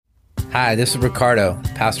Hi, this is Ricardo,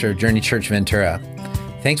 pastor of Journey Church Ventura.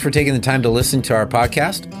 Thanks for taking the time to listen to our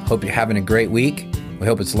podcast. Hope you're having a great week. We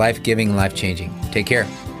hope it's life-giving and life-changing. Take care.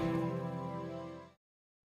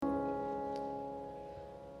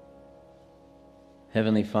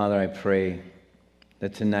 Heavenly Father, I pray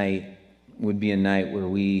that tonight would be a night where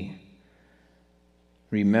we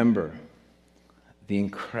remember the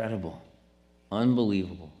incredible,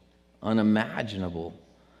 unbelievable, unimaginable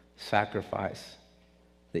sacrifice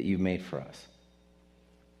that you've made for us.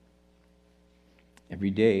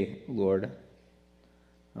 Every day, Lord,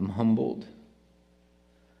 I'm humbled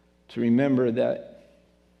to remember that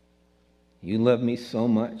you love me so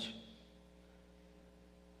much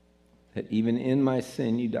that even in my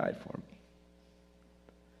sin, you died for me.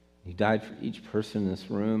 You died for each person in this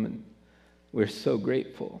room, and we're so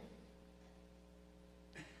grateful.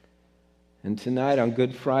 And tonight on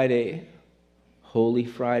Good Friday, Holy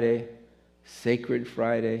Friday, Sacred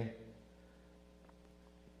Friday,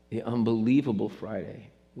 the unbelievable Friday,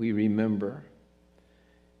 we remember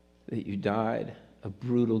that you died a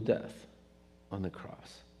brutal death on the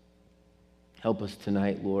cross. Help us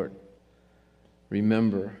tonight, Lord.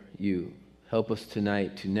 Remember you. Help us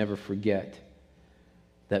tonight to never forget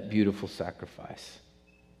that beautiful sacrifice.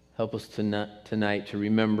 Help us tonight to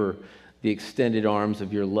remember the extended arms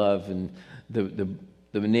of your love and the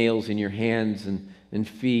nails in your hands and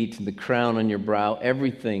feet and the crown on your brow.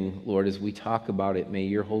 Everything, Lord, as we talk about it, may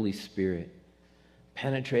your Holy Spirit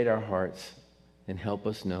penetrate our hearts and help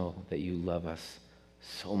us know that you love us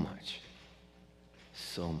so much,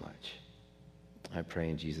 so much. I pray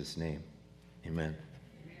in Jesus' name. Amen.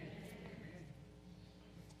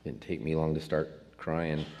 Didn't take me long to start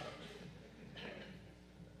crying.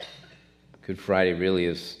 Good Friday really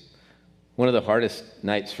is one of the hardest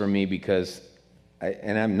nights for me because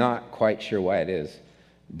I'm not quite sure why it is,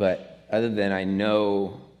 but other than I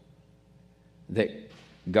know that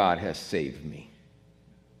God has saved me.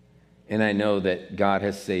 And I know that God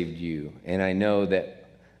has saved you. And I know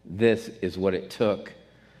that this is what it took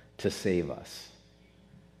to save us,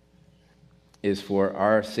 is for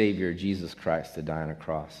our Savior, Jesus Christ, to die on a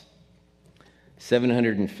cross.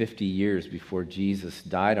 750 years before Jesus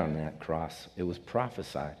died on that cross, it was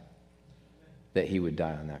prophesied that he would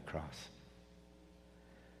die on that cross.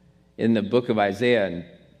 In the book of Isaiah,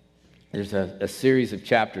 there's a series of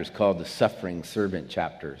chapters called the Suffering Servant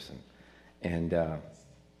chapters. And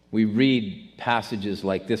we read passages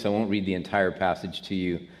like this. I won't read the entire passage to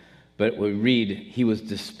you, but we read, he was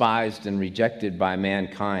despised and rejected by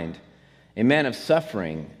mankind, a man of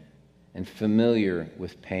suffering and familiar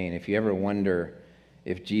with pain. If you ever wonder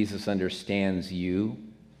if Jesus understands you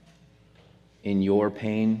in your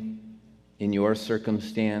pain, in your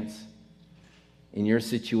circumstance, in your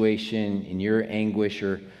situation, in your anguish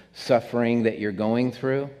or suffering that you're going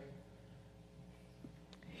through,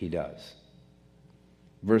 he does.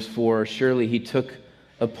 Verse 4, surely he took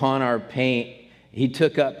upon our pain, he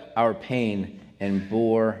took up our pain and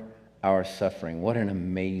bore our suffering. What an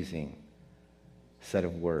amazing set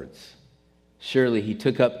of words. Surely he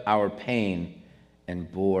took up our pain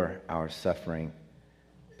and bore our suffering.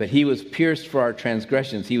 But he was pierced for our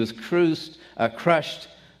transgressions. He was crushed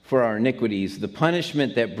for our iniquities. The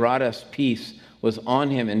punishment that brought us peace was on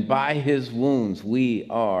him, and by his wounds we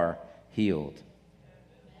are healed.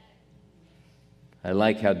 I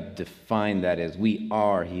like how defined that is. We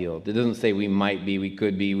are healed. It doesn't say we might be, we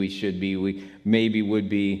could be, we should be, we maybe would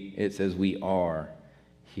be. It says we are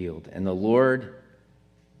healed. And the Lord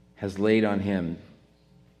has laid on him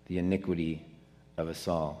the iniquity of us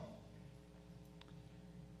all.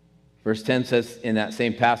 Verse 10 says in that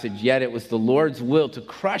same passage, yet it was the Lord's will to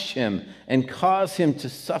crush him and cause him to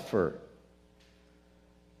suffer.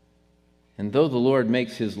 And though the Lord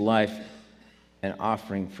makes his life an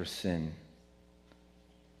offering for sin,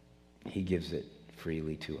 he gives it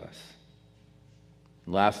freely to us.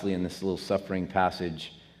 Lastly, in this little suffering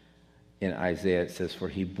passage in Isaiah, it says, for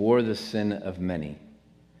he bore the sin of many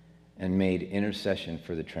and made intercession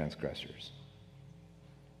for the transgressors.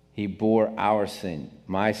 He bore our sin,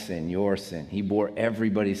 my sin, your sin. He bore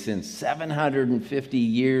everybody's sin 750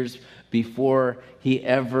 years before he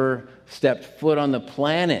ever stepped foot on the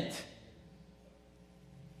planet.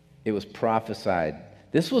 It was prophesied.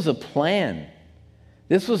 This was a plan.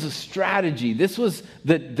 This was a strategy. This was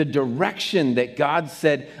the direction that God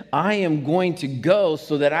said, I am going to go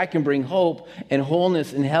so that I can bring hope and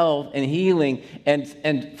wholeness and health and healing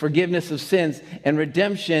and forgiveness of sins and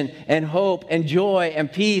redemption and hope and joy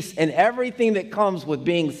and peace and everything that comes with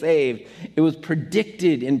being saved. It was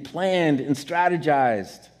predicted and planned and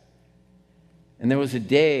strategized. And there was a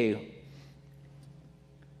day,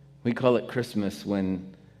 we call it Christmas,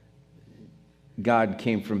 when God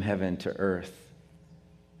came from heaven to earth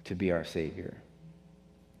to be our Savior.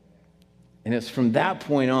 And it's from that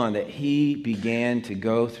point on that he began to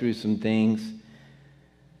go through some things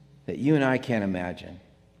that you and I can't imagine.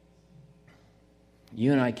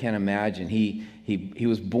 You and I can't imagine. He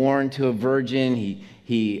was born to a virgin.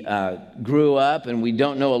 He grew up, and we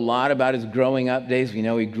don't know a lot about his growing up days. We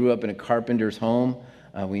know he grew up in a carpenter's home.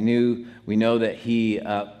 We know that he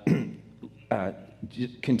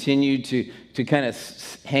continued to kind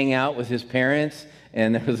of hang out with his parents.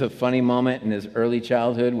 And there was a funny moment in his early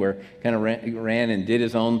childhood where kind of ran and did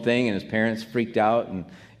his own thing, and his parents freaked out and,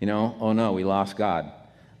 oh no, we lost God.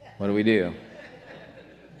 What do we do?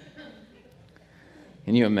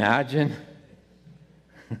 Can you imagine?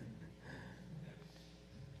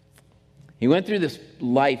 He went through this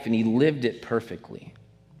life and he lived it perfectly.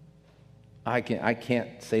 I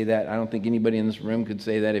can't say that. I don't think anybody in this room could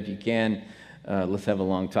say that. If you can, let's have a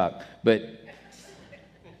long talk. But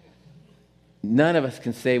none of us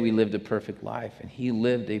can say we lived a perfect life, and he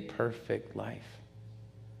lived a perfect life.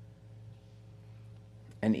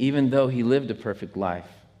 And even though he lived a perfect life,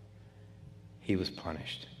 he was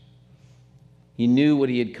punished. He knew what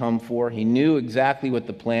he had come for. He knew exactly what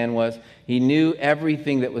the plan was. He knew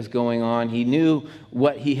everything that was going on. He knew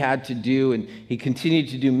what he had to do, and he continued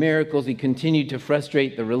to do miracles. He continued to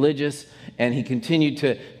frustrate the religious, and he continued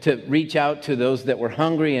to reach out to those that were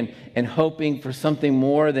hungry and hoping for something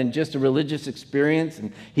more than just a religious experience.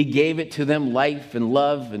 And he gave it to them, life and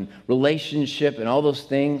love and relationship and all those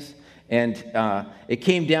things. And it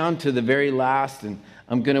came down to the very last, and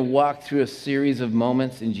I'm going to walk through a series of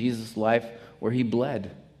moments in Jesus' life where he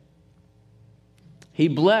bled. He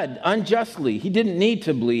bled unjustly. He didn't need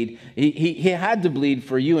to bleed. He had to bleed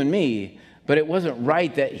for you and me, but it wasn't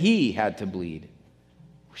right that he had to bleed. It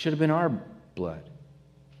should have been our blood.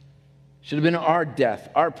 It should have been our death,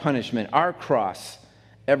 our punishment, our cross.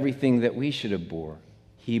 Everything that we should have bore,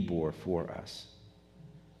 he bore for us.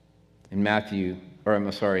 In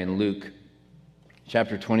Luke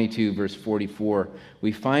chapter 22, verse 44,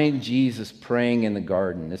 we find Jesus praying in the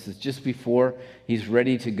garden. This is just before he's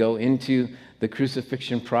ready to go into the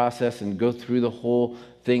crucifixion process and go through the whole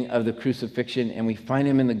thing of the crucifixion. And we find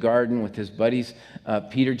him in the garden with his buddies,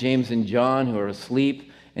 Peter, James, and John, who are asleep.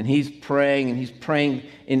 And he's praying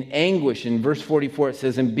in anguish. In verse 44, it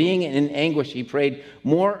says, and being in anguish, he prayed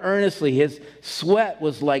more earnestly. His sweat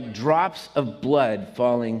was like drops of blood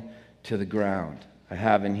falling to the ground. I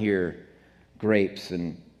have in here grapes,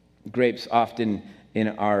 and grapes often in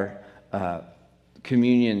our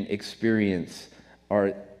communion experience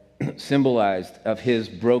are symbolized of his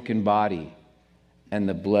broken body and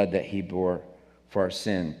the blood that he bore for our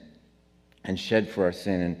sin and shed for our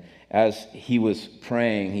sin. And as he was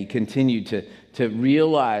praying, he continued to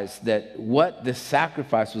realize that what the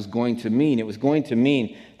sacrifice was going to mean. It was going to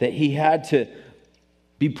mean that he had to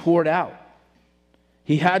be poured out.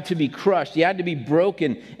 He had to be crushed. He had to be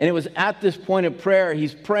broken. And it was at this point of prayer,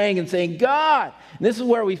 he's praying and saying, God, and this is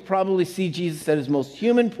where we probably see Jesus at his most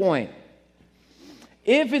human point.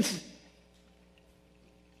 If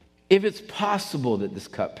it's possible that this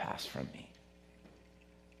cup pass from me,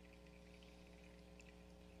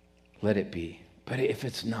 let it be. But if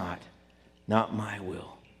it's not my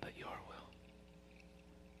will, but your will.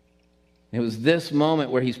 And it was this moment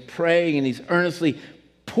where he's praying and he's earnestly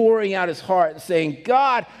pouring out his heart and saying,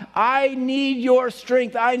 God, I need your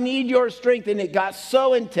strength. I need your strength. And it got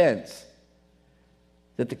so intense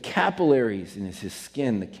that the capillaries in his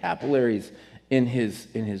skin, the capillaries in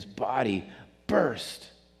his body burst,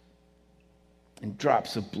 and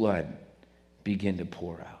drops of blood begin to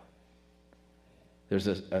pour out. There's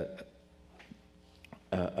a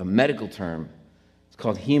medical term. It's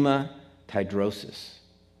called hematidrosis.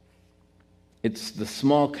 It's the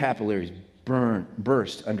small capillaries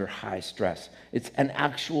burst under high stress. It's an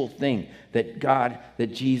actual thing that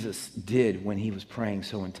Jesus did when he was praying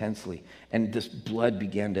so intensely. And this blood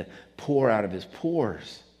began to pour out of his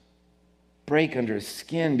pores, break under his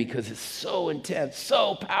skin, because it's so intense,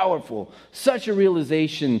 so powerful, such a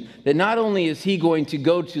realization that not only is he going to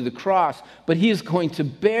go to the cross, but he is going to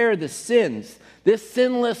bear the sins. This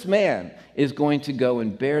sinless man is going to go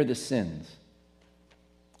and bear the sins,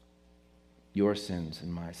 your sins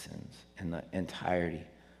and my sins, and the entirety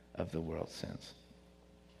of the world's sins.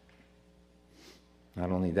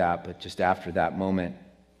 Not only that, but just after that moment,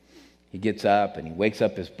 he gets up and he wakes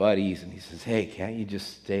up his buddies and he says, hey, can't you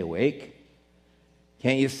just stay awake?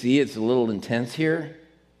 Can't you see it's a little intense here?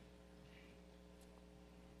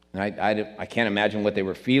 And I can't imagine what they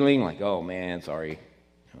were feeling, like, oh man, sorry,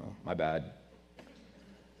 my bad.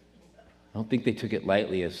 I don't think they took it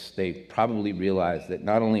lightly, as they probably realized that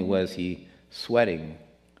not only was he sweating,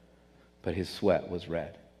 but his sweat was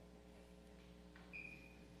red.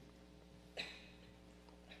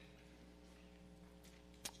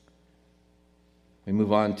 We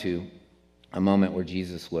move on to a moment where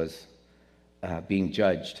Jesus was being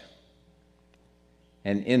judged.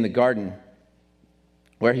 And in the garden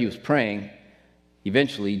where he was praying,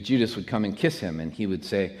 eventually Judas would come and kiss him, and he would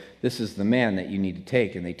say, "This is the man that you need to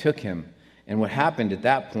take." And they took him. And what happened at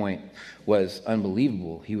that point was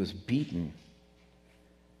unbelievable. He was beaten.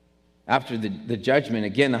 After the judgment,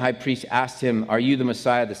 again, the high priest asked him, "Are you the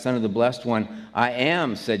Messiah, the Son of the Blessed One?" "I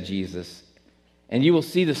am," said Jesus. "And you will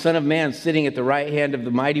see the Son of Man sitting at the right hand of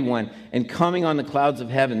the Mighty One and coming on the clouds of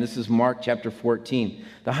heaven." This is Mark chapter 14.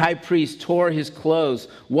 The high priest tore his clothes.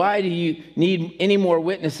 "Why do you need any more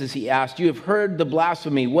witnesses?" he asked. "You have heard the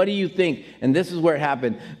blasphemy. What do you think?" And this is where it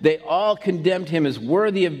happened. They all condemned him as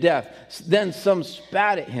worthy of death. Then some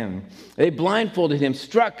spat at him. They blindfolded him,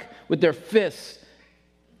 struck with their fists,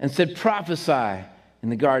 and said, "Prophesy."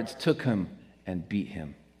 And the guards took him and beat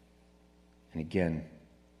him. And again,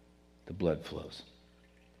 the blood flows.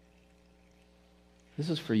 This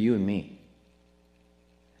is for you and me.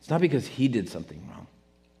 It's not because he did something wrong.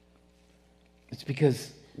 It's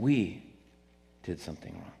because we did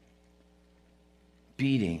something wrong.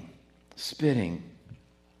 Beating, spitting,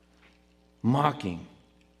 mocking,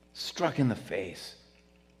 struck in the face.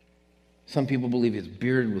 Some people believe his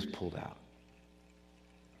beard was pulled out.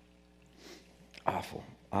 Awful,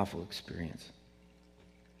 awful experience.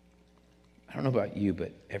 I don't know about you,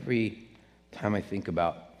 but every time I think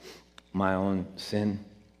about my own sin,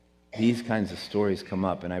 these kinds of stories come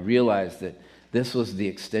up, and I realize that this was the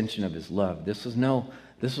extension of his love. This was no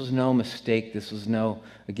mistake. This was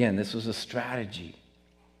a strategy.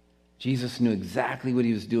 Jesus knew exactly what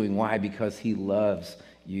he was doing. Why? Because he loves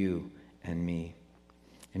you and me.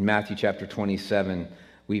 In Matthew chapter 27,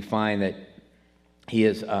 we find that he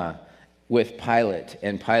is with Pilate,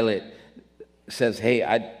 and Pilate says, "Hey,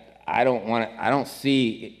 I don't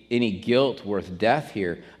see any guilt worth death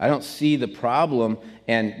here. I don't see the problem."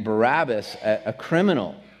 And Barabbas, a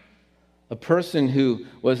criminal, a person who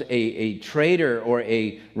was a traitor or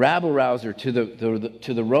a rabble-rouser to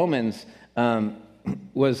the Romans,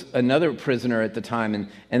 was another prisoner at the time.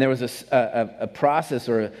 And there was a process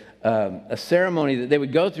or a ceremony that they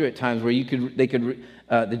would go through at times where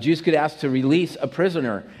the Jews could ask to release a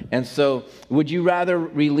prisoner. And so, would you rather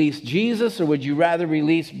release Jesus or would you rather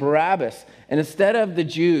release Barabbas? And instead of the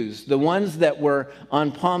Jews, the ones that were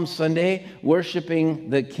on Palm Sunday worshiping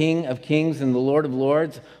the King of Kings and the Lord of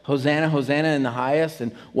Lords, Hosanna, Hosanna in the highest,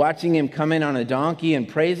 and watching him come in on a donkey and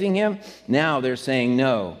praising him, now they're saying,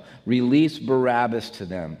 "No, release Barabbas to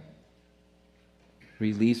them.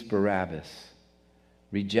 Release Barabbas.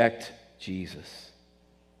 Reject Jesus."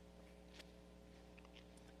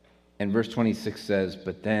 And verse 26 says,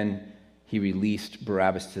 "But then he released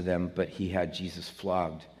Barabbas to them, but he had Jesus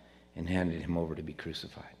flogged and handed him over to be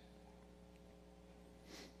crucified."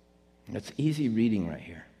 That's easy reading right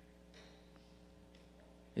here.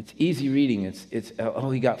 It's easy reading.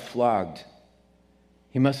 He got flogged.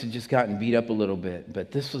 He must have just gotten beat up a little bit,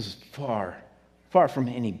 but this was far, far from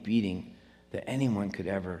any beating that anyone could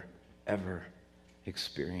ever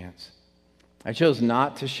experience. I chose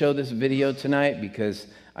not to show this video tonight because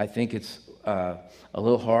I think it's a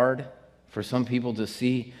little hard for some people to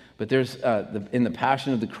see, but there's in The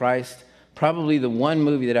Passion of the Christ, probably the one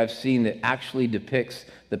movie that I've seen that actually depicts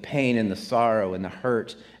the pain and the sorrow and the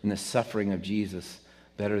hurt and the suffering of Jesus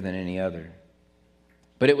better than any other.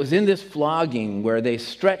 But it was in this flogging where they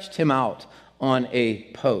stretched him out on a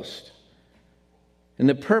post. And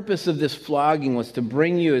the purpose of this flogging was to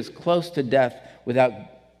bring you as close to death without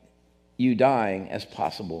you dying as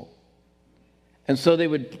possible. And so they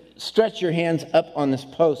would stretch your hands up on this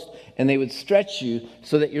post, and they would stretch you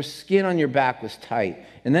so that your skin on your back was tight.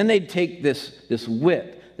 And then they'd take this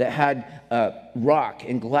whip that had rock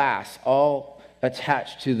and glass all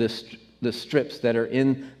attached to the strips that are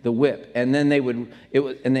in the whip. And then they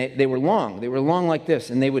were long. They were long like this,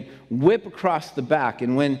 and they would whip across the back.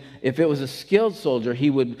 And if it was a skilled soldier, he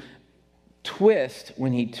would twist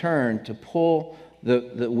when he turned to pull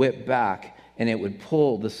the whip back, and it would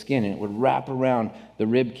pull the skin, and it would wrap around the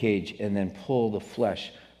rib cage and then pull the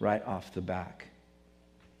flesh right off the back.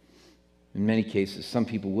 In many cases, some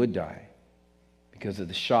people would die because of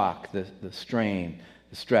the shock, the strain,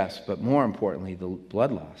 the stress, but more importantly, the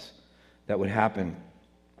blood loss that would happen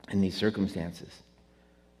in these circumstances.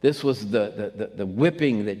 This was the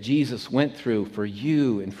whipping that Jesus went through for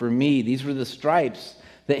you and for me. These were the stripes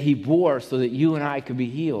that he bore so that you and I could be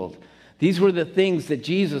healed. These were the things that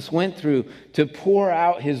Jesus went through to pour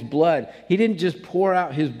out his blood. He didn't just pour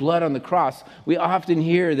out his blood on the cross. We often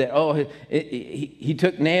hear that, he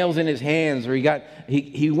took nails in his hands, or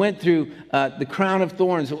he went through the crown of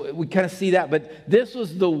thorns. We kind of see that, but this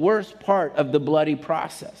was the worst part of the bloody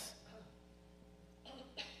process.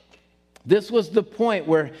 This was the point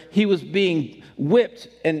where he was being whipped,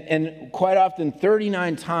 and quite often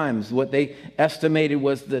 39 times. What they estimated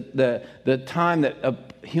was the time that a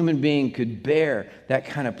human being could bear that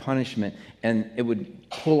kind of punishment, and it would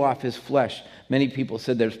pull off his flesh. Many people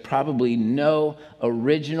said there's probably no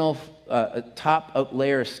original top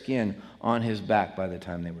layer of skin on his back by the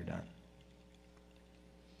time they were done.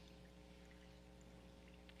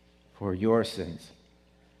 For your sins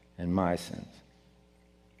and my sins.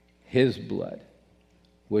 His blood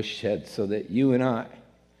was shed so that you and I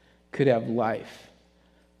could have life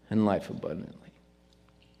and life abundantly.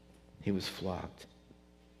 He was flogged.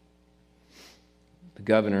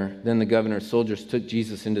 Then the governor's soldiers took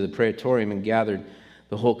Jesus into the praetorium and gathered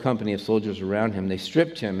the whole company of soldiers around him. They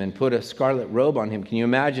stripped him and put a scarlet robe on him. Can you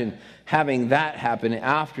imagine having that happen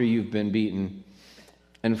after you've been beaten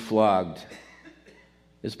and flogged?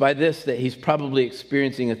 It's by this that he's probably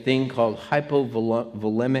experiencing a thing called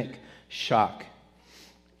hypovolemic shock.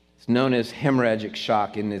 It's known as hemorrhagic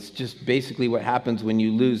shock, and it's just basically what happens when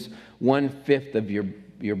you lose 1/5 of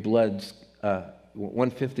your blood's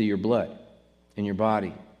 1/5 of your blood in your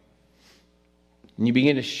body. And you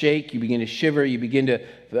begin to shake, you begin to shiver, you begin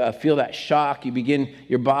to feel that shock.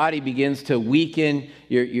 Your body begins to weaken.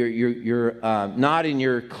 You're not in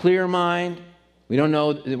your clear mind. We don't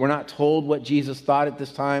know, we're not told what Jesus thought at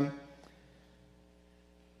this time.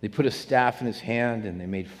 They put a staff in his hand and they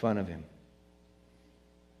made fun of him.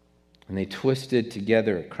 And they twisted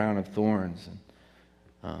together a crown of thorns.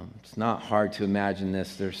 And it's not hard to imagine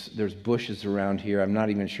this. There's bushes around here. I'm not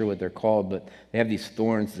even sure what they're called, but they have these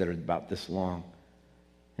thorns that are about this long.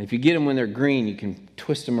 And if you get them when they're green, you can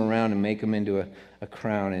twist them around and make them into a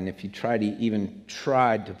crown. And if you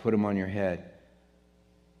tried to put them on your head,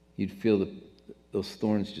 you'd feel those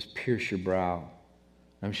thorns just pierce your brow.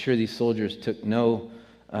 I'm sure these soldiers didn't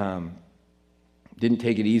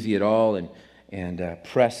take it easy at all, and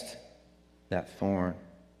pressed that thorn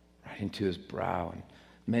right into his brow, and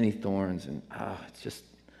many thorns, and it's just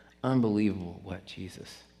unbelievable what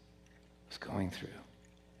Jesus was going through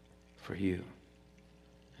for you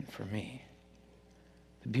and for me.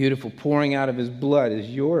 The beautiful pouring out of his blood is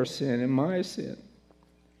your sin and my sin.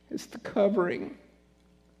 It's the covering.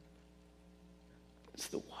 It's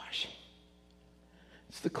the washing.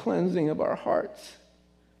 It's the cleansing of our hearts.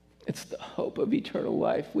 It's the hope of eternal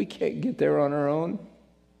life. We can't get there on our own.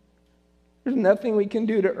 There's nothing we can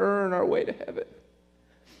do to earn our way to heaven.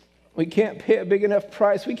 We can't pay a big enough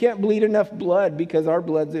price. We can't bleed enough blood because our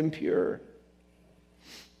blood's impure.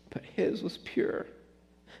 But his was pure.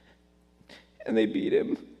 And they beat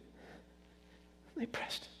him. They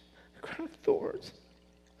pressed a crown of thorns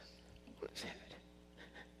on his head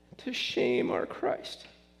to shame our Christ,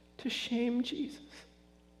 to shame Jesus.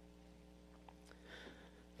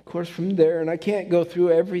 Of course, from there, and I can't go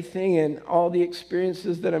through everything and all the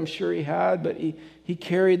experiences that I'm sure he had, but he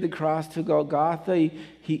carried the cross to Golgotha.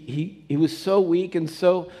 He was so weak and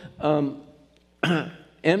so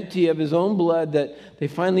empty of his own blood that they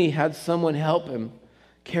finally had someone help him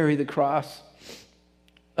carry the cross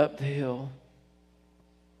up the hill.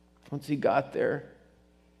 Once he got there,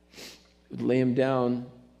 he would lay him down,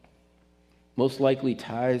 most likely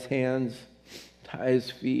tie his hands, tie his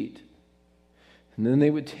feet. And then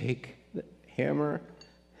they would take the hammer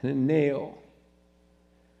and a nail,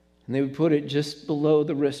 and they would put it just below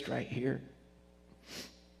the wrist right here.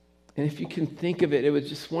 And if you can think of it, it was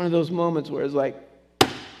just one of those moments where it's like,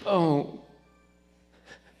 oh,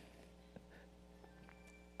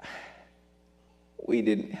 we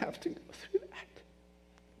didn't have to go through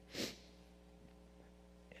that.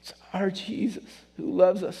 It's our Jesus who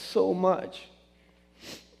loves us so much.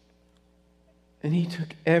 And he took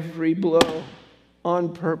every blow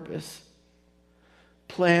on purpose,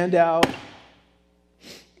 planned out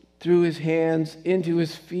through his hands into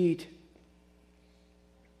his feet.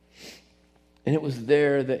 And it was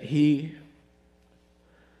there that he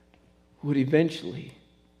would eventually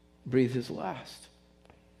breathe his last.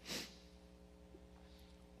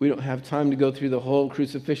 We don't have time to go through the whole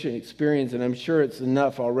crucifixion experience, and I'm sure it's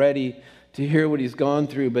enough already to hear what he's gone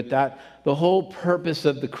through, but the whole purpose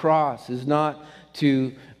of the cross is not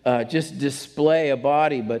to just display a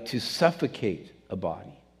body, but to suffocate a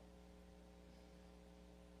body.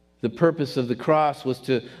 The purpose of the cross was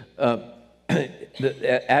to,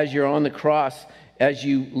 as you're on the cross, as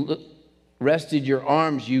you rested your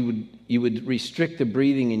arms, you you would restrict the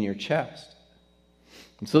breathing in your chest.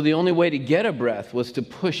 And so the only way to get a breath was to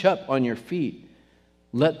push up on your feet,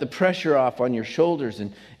 let the pressure off on your shoulders,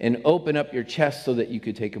 and open up your chest so that you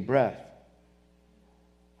could take a breath.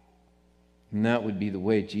 And that would be the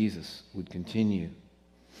way Jesus would continue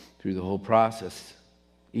through the whole process,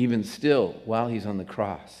 even still while he's on the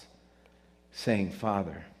cross, saying,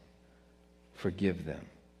 Father, forgive them,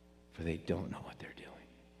 for they don't know what they're doing.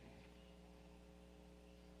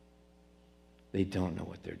 They don't know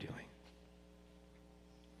what they're doing.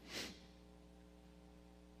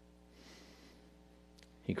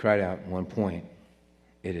 He cried out at one point,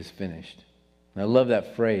 it is finished. And I love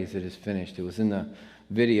that phrase, it is finished. It was in the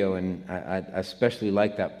video, and I especially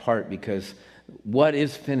like that part because what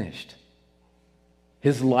is finished?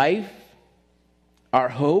 His life? Our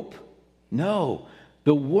hope? No.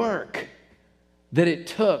 The work that it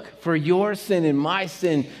took for your sin and my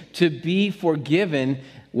sin to be forgiven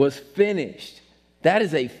was finished. That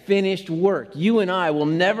is a finished work. You and I will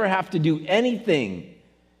never have to do anything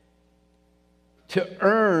to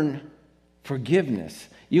earn forgiveness.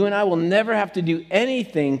 You and I will never have to do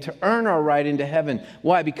anything to earn our right into heaven.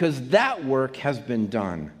 Why? Because that work has been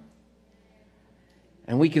done.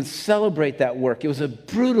 And we can celebrate that work. It was a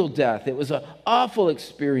brutal death. It was an awful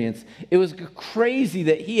experience. It was crazy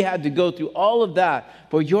that he had to go through all of that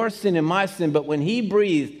for your sin and my sin. But when he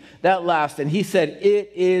breathed that last and he said,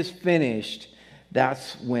 it is finished,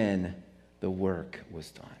 that's when the work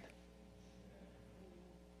was done.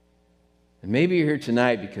 And maybe you're here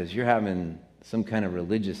tonight because you're having some kind of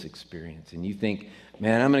religious experience and you think,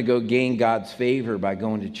 man, I'm going to go gain God's favor by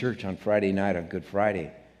going to church on Friday night on Good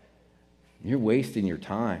Friday. You're wasting your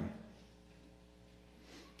time.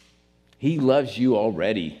 He loves you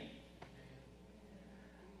already.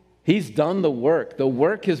 He's done the work. The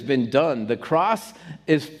work has been done. The cross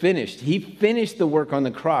is finished. He finished the work on the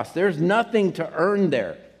cross. There's nothing to earn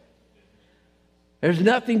there. There's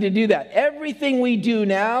nothing to do that. Everything we do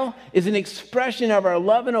now is an expression of our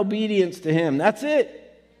love and obedience to him. That's it.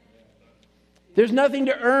 There's nothing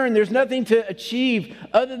to earn. There's nothing to achieve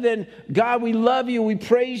other than, God, we love you, we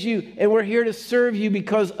praise you, and we're here to serve you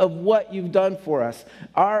because of what you've done for us.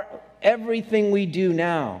 Everything we do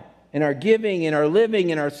now, in our giving, in our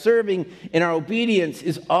living, in our serving, in our obedience,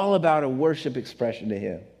 is all about a worship expression to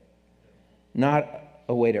him, not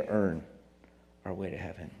a way to earn our way to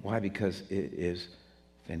heaven. Why? Because it is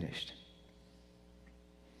finished.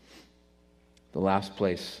 The last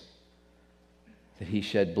place that he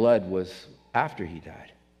shed blood was after he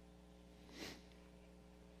died.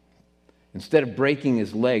 Instead of breaking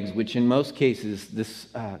his legs, which in most cases this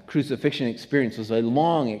crucifixion experience was a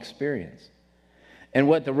long experience. And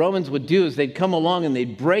what the Romans would do is they'd come along and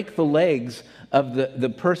they'd break the legs of the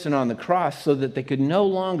person on the cross so that they could no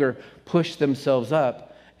longer push themselves up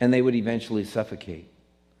and they would eventually suffocate.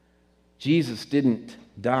 Jesus didn't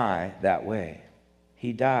die that way.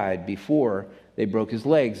 He died before they broke his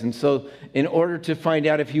legs. And so in order to find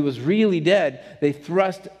out if he was really dead, they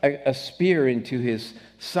thrust a spear into his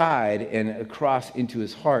side and a cross into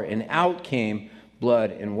his heart. And out came blood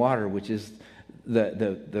and water, which is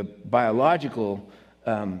the biological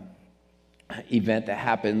event that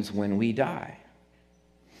happens when we die.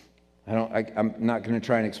 I'm not going to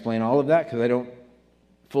try and explain all of that because I don't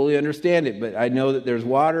fully understand it, but I know that there's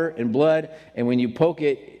water and blood, and when you poke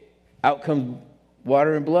it, out comes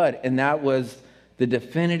water and blood. And that was the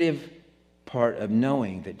definitive part of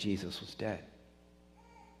knowing that Jesus was dead.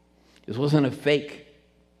 This wasn't a fake,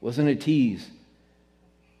 wasn't a tease.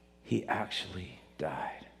 He actually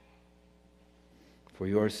died for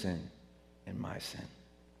your sin and my sin.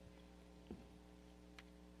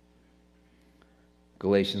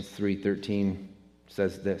 Galatians 3:13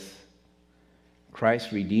 says this: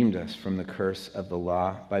 Christ redeemed us from the curse of the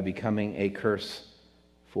law by becoming a curse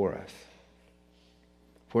for us.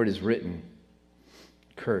 For it is written,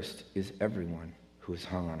 cursed is everyone who is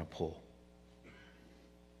hung on a pole.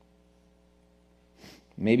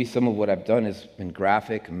 Maybe some of what I've done has been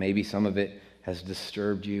graphic, and maybe some of it has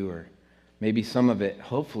disturbed you, or maybe some of it,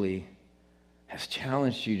 hopefully, has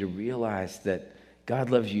challenged you to realize that God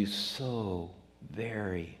loves you so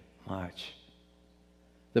very much.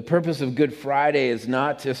 The purpose of Good Friday is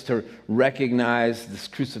not just to recognize this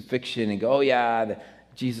crucifixion and go, oh yeah,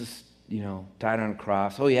 Jesus, died on a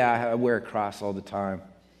cross. Oh yeah, I wear a cross all the time.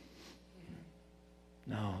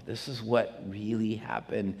 No, this is what really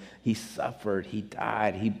happened. He suffered, he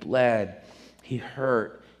died, he bled, he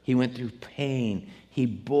hurt, he went through pain, he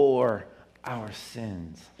bore our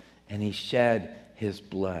sins, and he shed his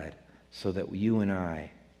blood so that you and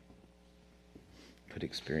I could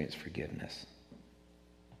experience forgiveness.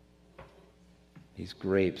 These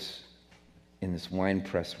grapes in this wine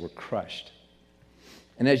press were crushed.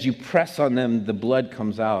 And as you press on them, the blood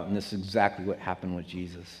comes out, and this is exactly what happened with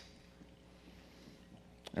Jesus.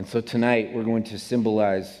 And so tonight, we're going to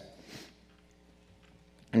symbolize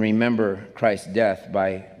and remember Christ's death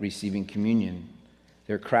by receiving communion.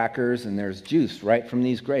 There are crackers and there's juice right from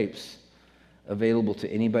these grapes available to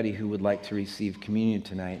anybody who would like to receive communion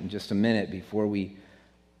tonight. In just a minute, before we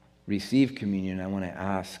receive communion, I want to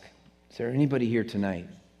ask, is there anybody here tonight?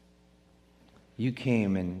 You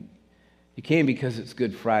came because it's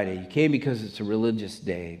Good Friday. You came because it's a religious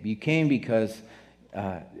day. You came because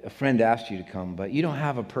a friend asked you to come, but you don't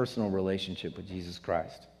have a personal relationship with Jesus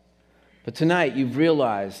Christ. But tonight, you've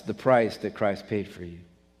realized the price that Christ paid for you.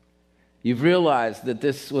 You've realized that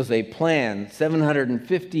this was a plan,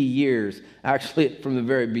 750 years, actually from the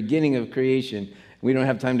very beginning of creation. We don't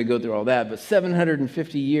have time to go through all that, but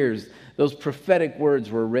 750 years, those prophetic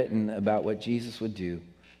words were written about what Jesus would do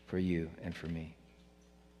for you and for me.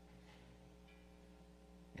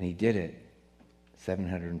 And he did it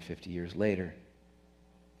 750 years later.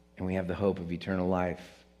 And we have the hope of eternal life.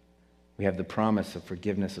 We have the promise of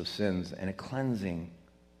forgiveness of sins and a cleansing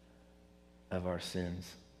of our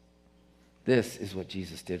sins. This is what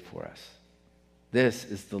Jesus did for us. This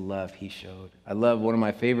is the love he showed. I love one of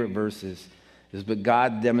my favorite verses is, but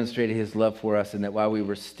God demonstrated his love for us in that while we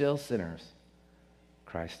were still sinners,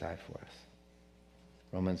 Christ died for us.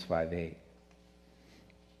 Romans 5:8.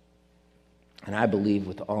 And I believe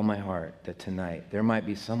with all my heart that tonight there might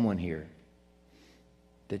be someone here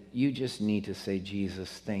that you just need to say, Jesus,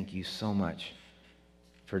 thank you so much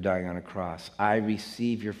for dying on a cross. I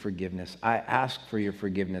receive your forgiveness. I ask for your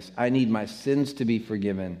forgiveness. I need my sins to be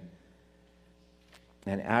forgiven.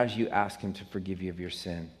 And as you ask him to forgive you of your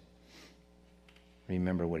sin,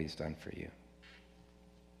 remember what he's done for you.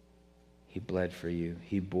 He bled for you.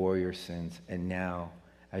 He bore your sins. And now,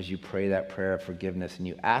 as you pray that prayer of forgiveness and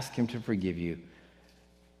you ask him to forgive you,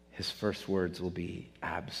 his first words will be,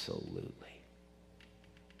 absolutely.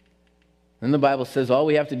 Then the Bible says all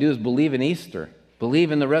we have to do is believe in Easter.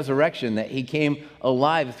 Believe in the resurrection, that he came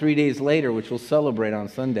alive 3 days later, which we'll celebrate on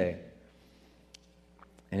Sunday.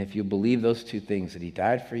 And if you believe those two things, that he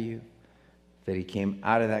died for you, that he came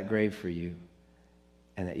out of that grave for you,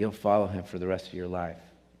 and that you'll follow him for the rest of your life,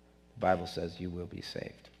 the Bible says you will be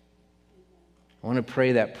saved. I want to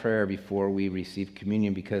pray that prayer before we receive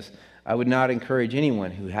communion, because I would not encourage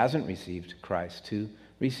anyone who hasn't received Christ to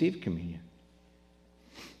receive communion.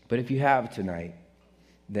 But if you have tonight,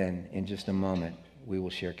 then in just a moment, we will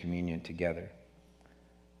share communion together.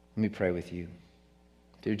 Let me pray with you.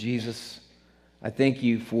 Dear Jesus, I thank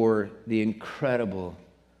you for the incredible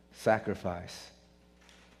sacrifice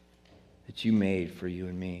that you made for you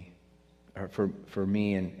and me, or for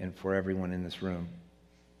me and for everyone in this room.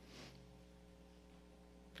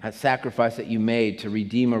 That sacrifice that you made to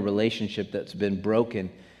redeem a relationship that's been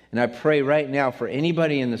broken. And I pray right now for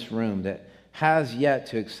anybody in this room that has yet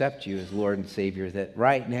to accept you as Lord and Savior, that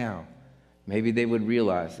right now, maybe they would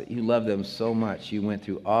realize that you love them so much, you went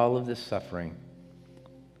through all of this suffering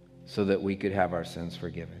so that we could have our sins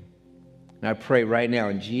forgiven. And I pray right now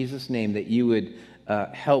in Jesus' name that you would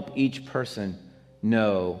help each person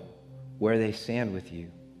know where they stand with you,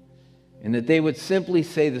 and that they would simply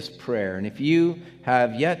say this prayer. And if you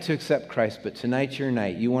have yet to accept Christ, but tonight's your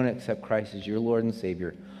night, you want to accept Christ as your Lord and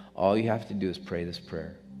Savior, all you have to do is pray this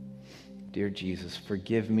prayer. Dear Jesus,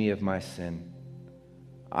 forgive me of my sin.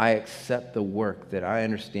 I accept the work that I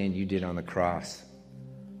understand you did on the cross.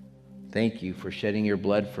 Thank you for shedding your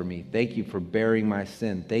blood for me. Thank you for bearing my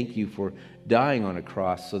sin. Thank you for dying on a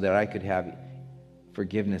cross so that I could have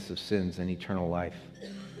forgiveness of sins and eternal life.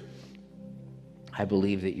 I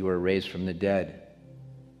believe that you were raised from the dead,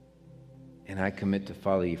 and I commit to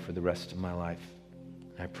follow you for the rest of my life.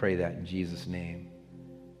 I pray that in Jesus' name.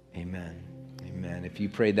 Amen. Amen. If you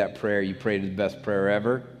prayed that prayer, you prayed the best prayer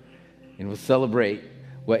ever, and we'll celebrate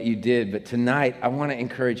what you did. But tonight, I want to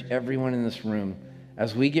encourage everyone in this room,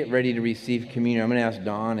 as we get ready to receive communion, I'm going to ask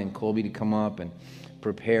Don and Colby to come up and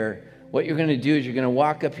prepare. What you're going to do is you're going to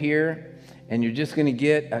walk up here, and you're just going to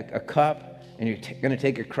get a cup, and you're going to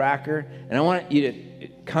take a cracker, and I want you to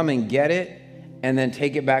come and get it, and then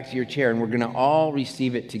take it back to your chair, and we're going to all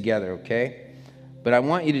receive it together, okay? But I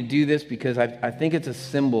want you to do this because I think it's a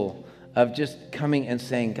symbol of just coming and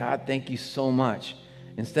saying, God, thank you so much.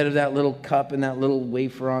 Instead of that little cup and that little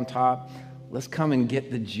wafer on top, let's come and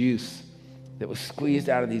get the juice that was squeezed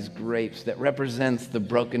out of these grapes that represents the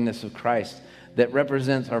brokenness of Christ, that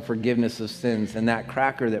represents our forgiveness of sins, and that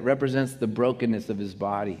cracker that represents the brokenness of his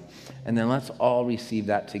body. And then let's all receive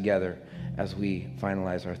that together as we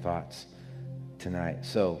finalize our thoughts tonight.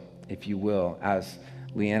 So, if you will, as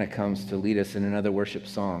Leanna comes to lead us in another worship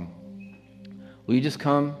song, will you just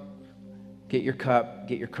come, get your cup,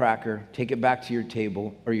 get your cracker, take it back to your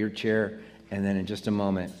table or your chair, and then in just a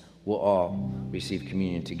moment, we'll all receive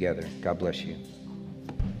communion together. God bless you.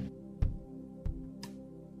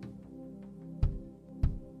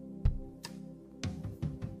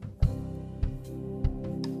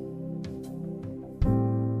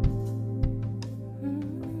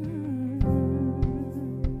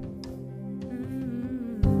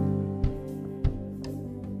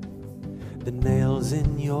 The nails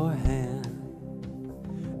in your hand,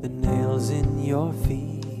 the nails in your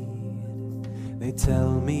feet, they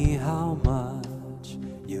tell me how much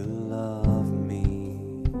you love me.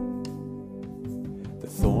 The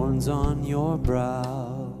thorns on your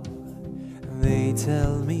brow, they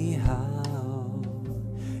tell me how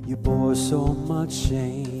you bore so much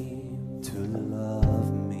shame to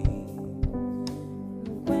love me.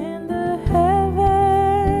 When the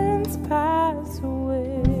heavens pass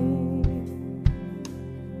away,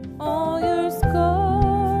 all your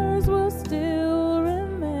scars will still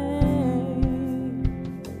remain,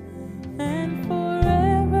 and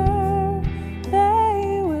forever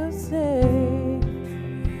they will say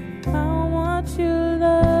how much you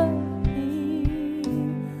love me.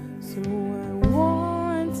 So I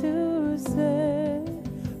want to say,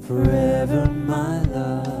 Forever my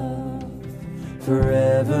love,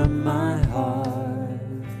 forever my heart,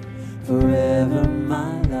 forever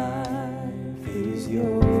my life is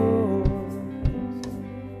yours.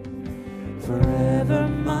 Forever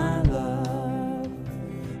my love,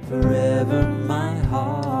 forever my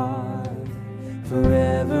heart,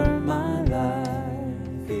 forever my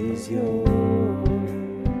life is yours.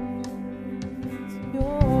 it's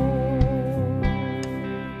yours, it's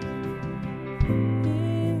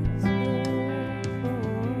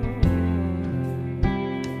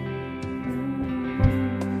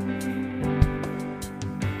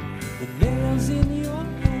The nails in your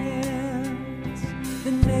hands,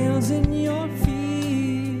 the nails in your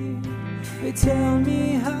feet, they tell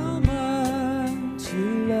me how much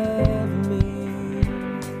you love me.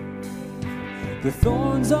 The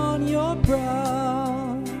thorns on your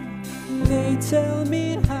brow, they tell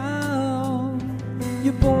me how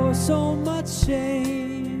you bore so much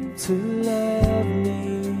shame to love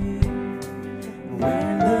me.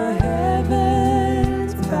 When the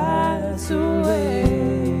heavens pass away,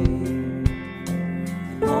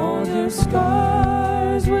 all your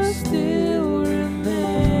scars will still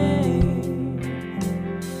remain,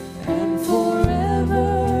 and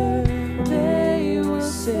forever they will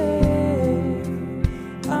say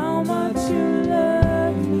how much you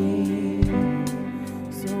love me.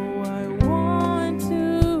 So I want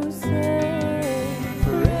to say,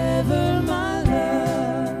 Forever my love,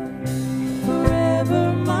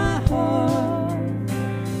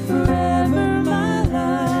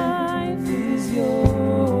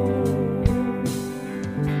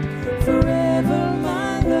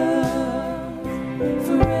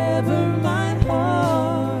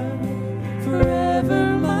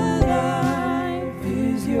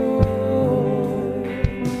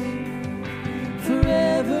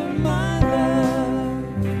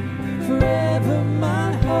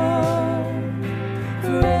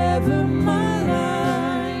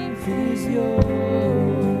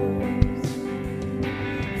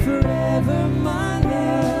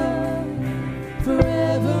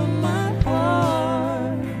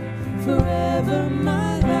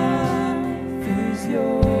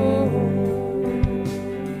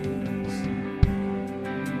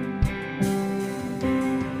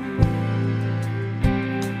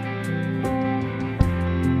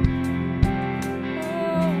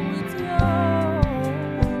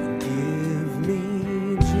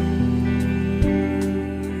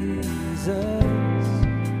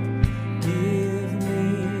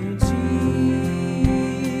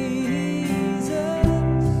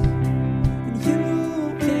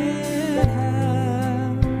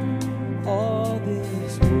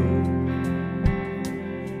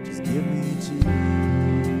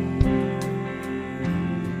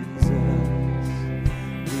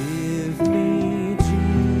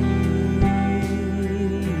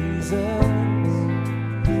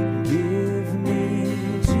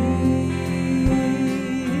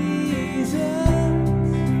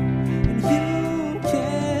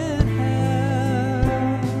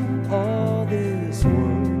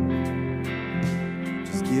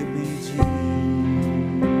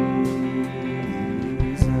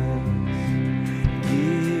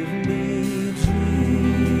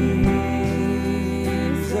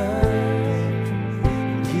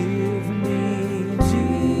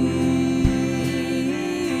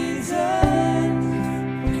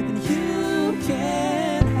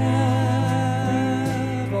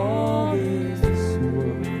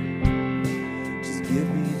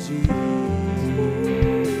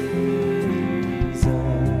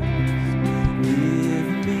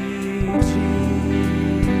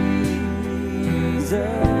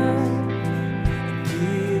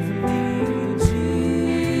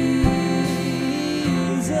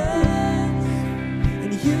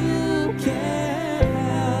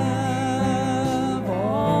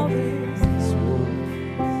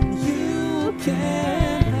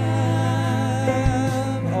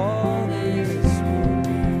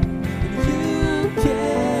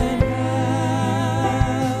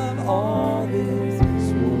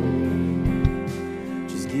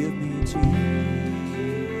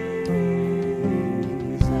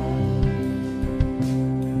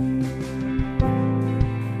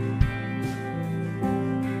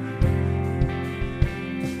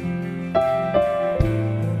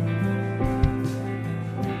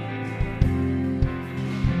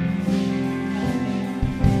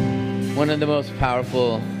 One of the most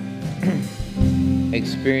powerful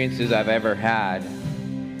experiences I've ever had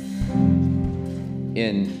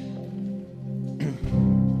in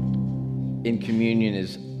communion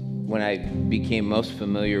is when I became most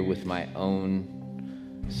familiar with my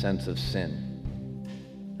own sense of sin.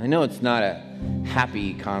 I know it's not a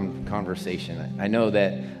happy conversation. I know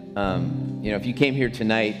that, if you came here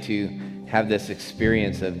tonight to have this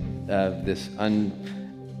experience of this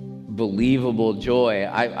unbelievable joy,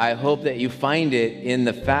 I hope that you find it in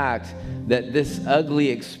the fact that this ugly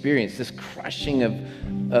experience, this crushing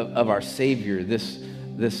of our Savior, this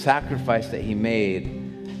sacrifice that he made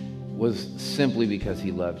was simply because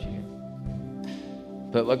he loved you.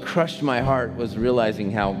 But what crushed my heart was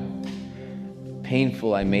realizing how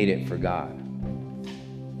painful I made it for God.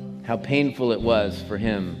 How painful it was for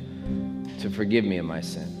him to forgive me of my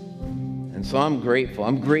sin. And so I'm grateful.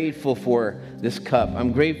 I'm grateful for this cup.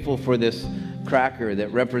 I'm grateful for this cracker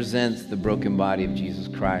that represents the broken body of Jesus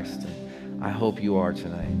Christ. I hope you are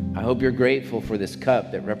tonight. I hope you're grateful for this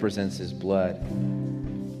cup that represents his blood.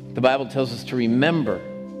 The Bible tells us to remember,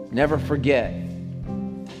 never forget.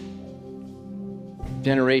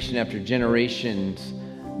 Generation after generations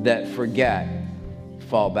that forget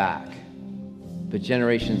fall back, but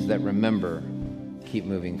generations that remember keep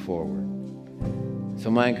moving forward. So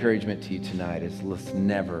my encouragement to you tonight is let's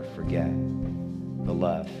never forget the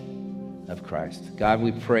love of Christ. God,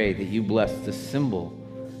 we pray that you bless this symbol,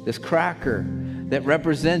 this cracker that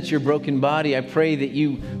represents your broken body. I pray that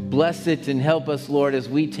you bless it and help us, Lord, as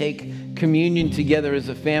we take communion together as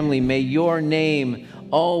a family. May your name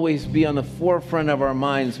always be on the forefront of our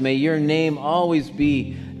minds. May your name always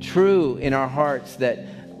be true in our hearts, that,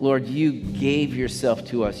 Lord, you gave yourself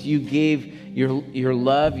to us. You gave your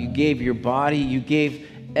love. You gave your body. You gave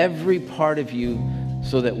every part of you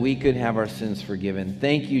so that we could have our sins forgiven.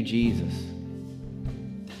 Thank you, Jesus.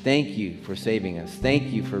 Thank you for saving us.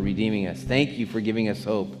 Thank you for redeeming us. Thank you for giving us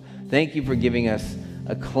hope. Thank you for giving us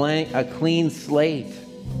a clean slate,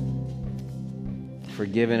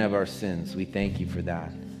 forgiven of our sins. We thank you for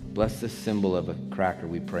that. Bless this symbol of a cracker,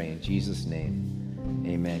 we pray in Jesus' name.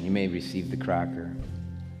 Amen. You may receive the cracker.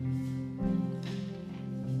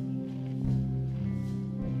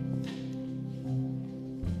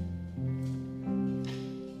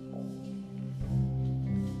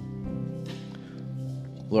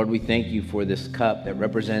 Lord, we thank you for this cup that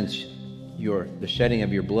represents the shedding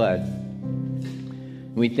of your blood.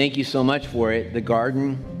 And we thank you so much for it. The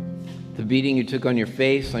garden, the beating you took on your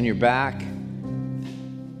face, on your back,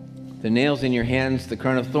 the nails in your hands, the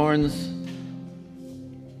crown of thorns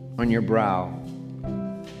on your brow,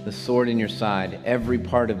 the sword in your side, every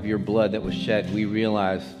part of your blood that was shed, we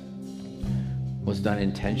realize was done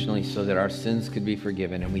intentionally so that our sins could be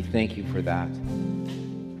forgiven, and we thank you for that.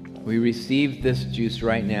 We receive this juice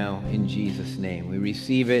right now in Jesus' name. We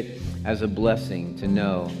receive it as a blessing to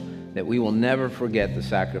know that we will never forget the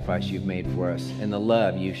sacrifice you've made for us and the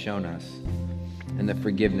love you've shown us and the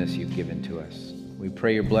forgiveness you've given to us. We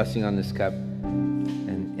pray your blessing on this cup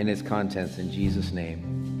and its contents in Jesus' name.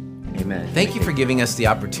 Amen. Thank you for giving us the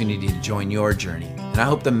opportunity to join your journey. And I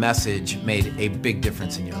hope the message made a big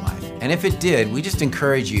difference in your life. And if it did, we just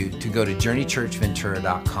encourage you to go to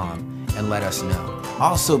journeychurchventura.com and let us know.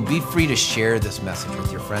 Also, be free to share this message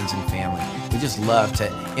with your friends and family. We just love to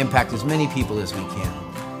impact as many people as we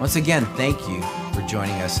can. Once again, thank you for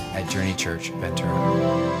joining us at Journey Church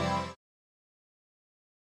Ventura.